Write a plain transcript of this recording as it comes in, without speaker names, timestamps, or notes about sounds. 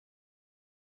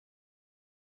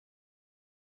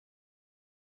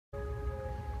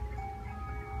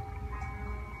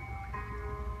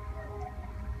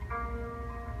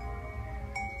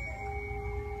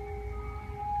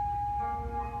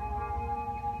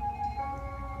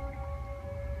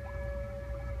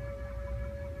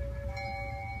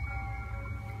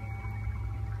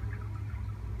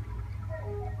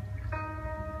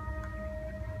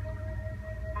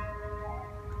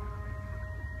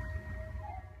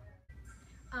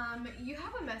You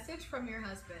have a message from your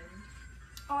husband.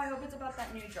 Oh, I hope it's about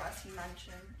that new dress he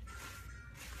mentioned.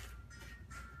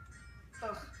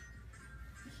 Ugh.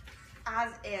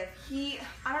 As if.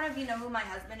 I don't know if you know who my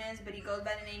husband is, but he goes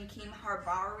by the name Kim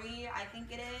Harbari, I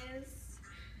think it is.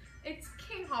 It's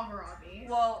King Hammurabi.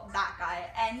 Well, that guy.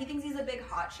 And he thinks he's a big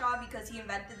hotshot because he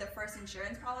invented the first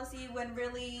insurance policy when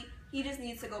really he just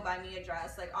needs to go buy me a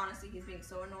dress. Like, honestly, he's being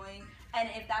so annoying. And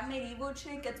if that medieval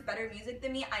chick gets better music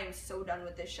than me, I am so done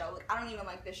with this show. Like, I don't even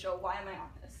like this show. Why am I on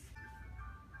this?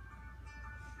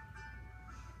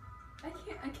 I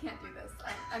can't do this.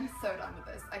 I'm so done with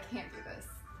this. I can't do this.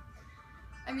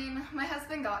 I mean, my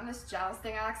husband got in this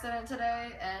jousting accident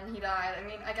today and he died. I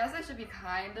mean, I guess I should be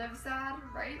kind of sad,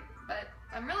 right? But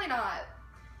I'm really not.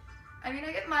 I mean,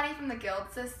 I get money from the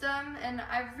guild system and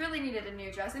I really needed a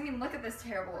new dress. I mean, look at this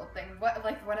terrible little thing. What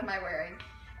am I wearing?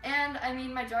 And I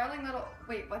mean, my darling little,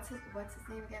 wait, what's his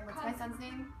name again? What's my son's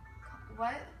name?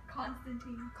 What?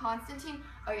 Constantine. Constantine?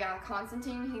 Oh yeah,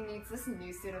 Constantine, he needs this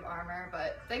new suit of armor,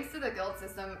 but thanks to the guild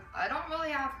system, I don't really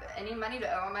have any money to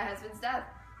owe on my husband's death.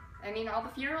 I mean, all the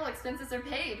funeral expenses are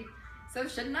paid. So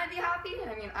shouldn't I be happy?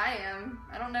 I mean, I am.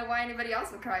 I don't know why anybody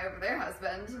else would cry over their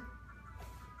husband.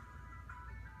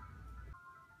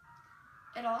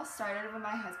 It all started when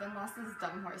my husband lost his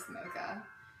dumb horse Mocha.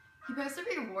 He posted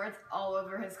rewards all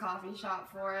over his coffee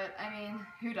shop for it. I mean,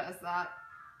 who does that?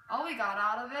 All we got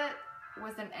out of it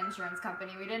was an insurance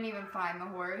company. We didn't even find the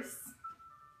horse.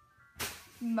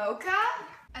 Mocha?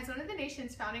 As one of the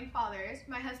nation's founding fathers,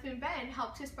 my husband Ben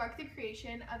helped to spark the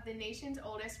creation of the nation's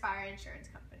oldest fire insurance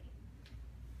company.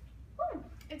 Ooh,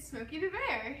 it's Smokey the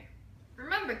Bear.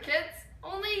 Remember, kids,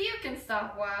 only you can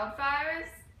stop wildfires.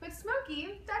 But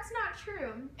Smokey, that's not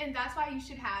true, and that's why you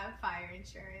should have fire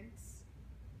insurance.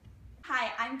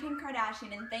 Hi, I'm Kim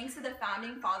Kardashian, and thanks to the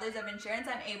founding fathers of insurance,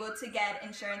 I'm able to get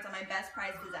insurance on my best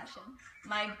prized possession,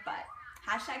 my butt.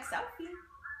 #selfie.